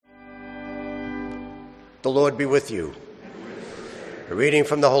The Lord be with you. A reading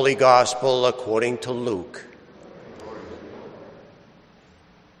from the Holy Gospel according to Luke.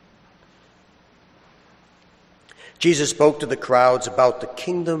 Jesus spoke to the crowds about the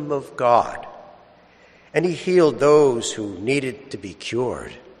kingdom of God, and he healed those who needed to be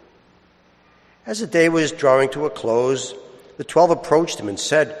cured. As the day was drawing to a close, the 12 approached him and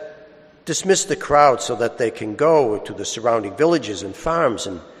said, "Dismiss the crowd so that they can go to the surrounding villages and farms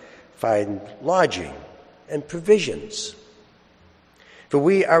and find lodging and provisions. For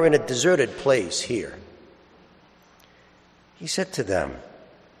we are in a deserted place here." He said to them,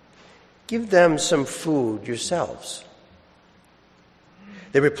 "Give them some food yourselves."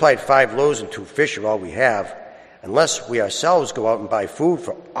 They replied, 5 loaves and 2 fish are all we have, unless we ourselves go out and buy food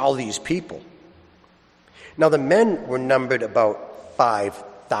for all these people. Now the men were numbered about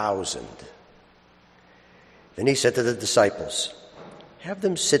 5,000. Then he said to the disciples, "Have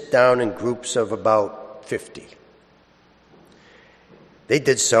them sit down in groups of about 50. They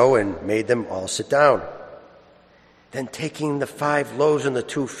did so and made them all sit down. Then taking the 5 loaves and the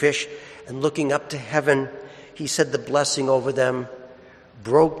 2 fish and looking up to heaven, he said the blessing over them,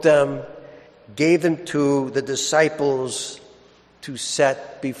 broke them, gave them to the disciples to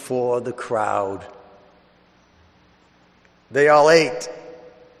set before the crowd. They all ate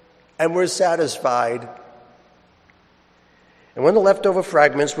and were satisfied. And when the leftover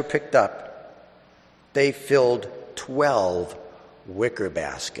fragments were picked up, they filled 12 wicker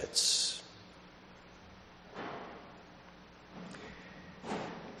baskets."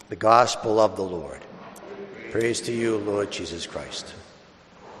 The Gospel of the Lord. Praise to you, Lord Jesus Christ.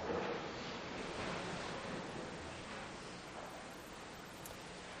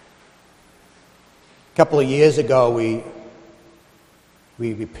 A couple of years ago, we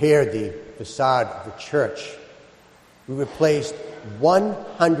repaired the facade of the church. We replaced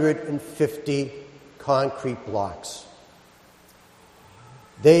 150 concrete blocks.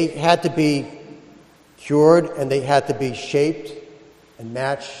 They had to be cured and they had to be shaped and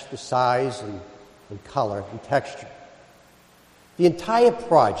match the size and color and texture. The entire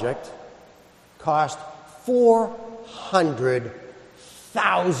project cost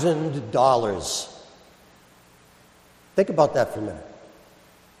 $400,000. Think about that for a minute.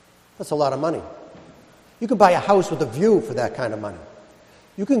 That's a lot of money. You can buy a house with a view for that kind of money.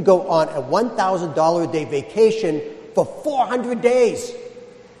 You can go on a $1,000 a day vacation for 400 days.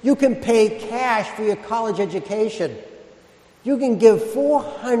 You can pay cash for your college education. You can give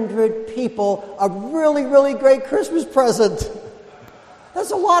 400 people a really, really great Christmas present.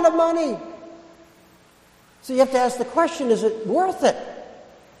 That's a lot of money. So you have to ask the question, is it worth it?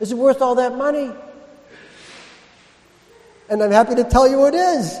 Is it worth all that money? And I'm happy to tell you it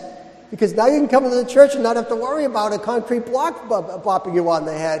is. Because now you can come into the church and not have to worry about a concrete block bopping you on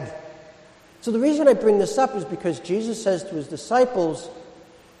the head. So the reason I bring this up is because Jesus says to his disciples,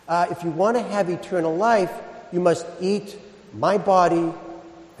 if you want to have eternal life, you must eat my body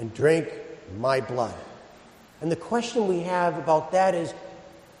and drink my blood. And the question we have about that is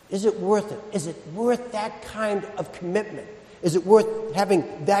it worth it? Is it worth that kind of commitment? Is it worth having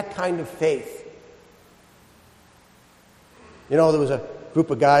that kind of faith? You know, there was a group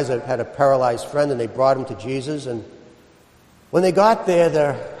of guys that had a paralyzed friend, and they brought him to Jesus. And when they got there,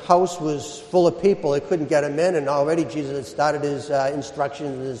 their house was full of people. They couldn't get him in, and already Jesus had started his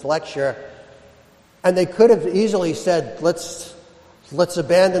instructions and his lecture. And they could have easily said, let's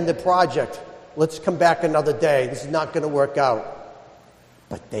abandon the project. Let's come back another day. This is not going to work out.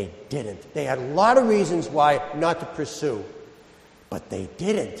 But they didn't. They had a lot of reasons why not to pursue. But they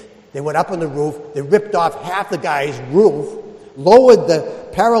didn't. They went up on the roof. They ripped off half the guy's roof, lowered the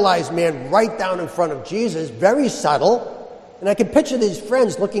paralyzed man right down in front of Jesus, very subtle. And I can picture these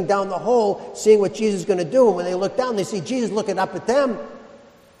friends looking down the hole, seeing what Jesus is going to do. And when they look down, they see Jesus looking up at them,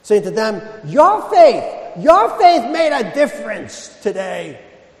 saying to them, your faith made a difference today.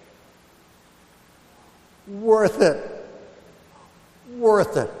 Worth it.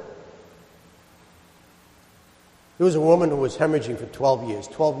 Worth it. There was a woman who was hemorrhaging for 12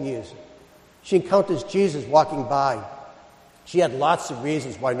 years. She encounters Jesus walking by. She had lots of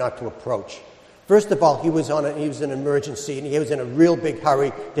reasons why not to approach. First of all, he was in an emergency, and he was in a real big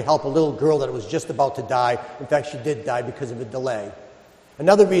hurry to help a little girl that was just about to die. In fact, she did die because of a delay.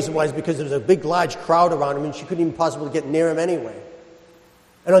 Another reason was because there was a big, large crowd around him, and she couldn't even possibly get near him anyway.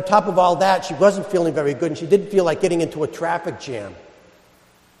 And on top of all that, she wasn't feeling very good, and she didn't feel like getting into a traffic jam.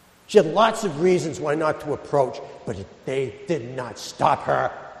 She had lots of reasons why not to approach, but they did not stop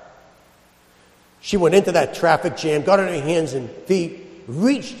her. She went into that traffic jam, got on her hands and feet,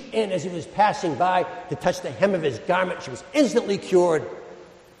 reached in as he was passing by to touch the hem of his garment. She was instantly cured.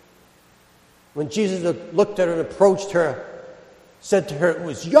 When Jesus looked at her and approached her, said to her, it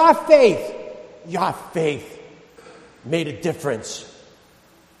was your faith made a difference.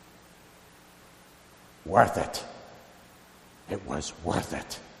 Worth it. It was worth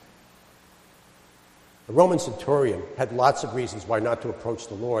it. The Roman centurion had lots of reasons why not to approach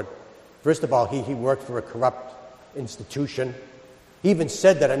the Lord. First of all, he worked for a corrupt institution. He even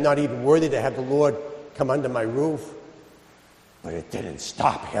said that I'm not even worthy to have the Lord come under my roof. But it didn't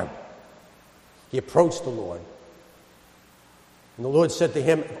stop him. He approached the Lord. And the Lord said to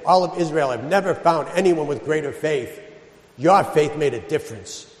him, all of Israel, I've never found anyone with greater faith. Your faith made a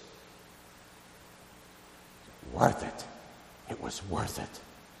difference. Worth it. It was worth it.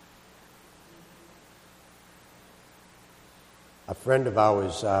 A friend of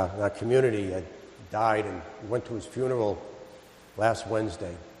ours in our community had died, and we went to his funeral last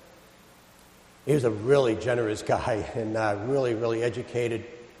Wednesday. He was a really generous guy and really, really educated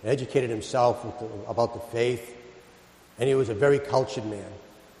himself about the faith, and he was a very cultured man.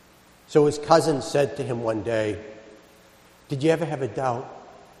 So his cousin said to him one day, did you ever have a doubt?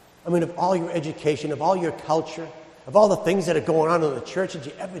 I mean, of all your education, of all your culture, of all the things that are going on in the church, did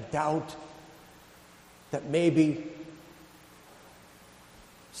you ever doubt that maybe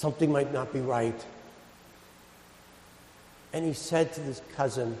something might not be right? And he said to his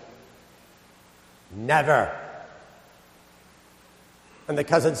cousin, never. And the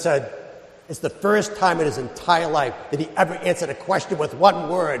cousin said, it's the first time in his entire life that he ever answered a question with one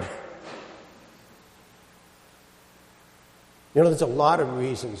word. You know, there's a lot of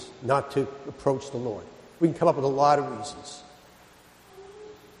reasons not to approach the Lord. We can come up with a lot of reasons.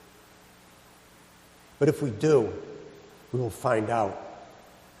 But if we do, we will find out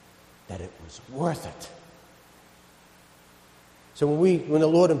that it was worth it. So when the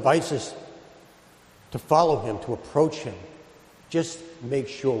Lord invites us to follow him, to approach him, just make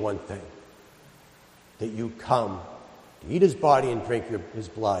sure one thing, that you come to eat his body and drink his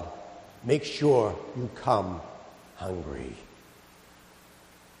blood. Make sure you come hungry.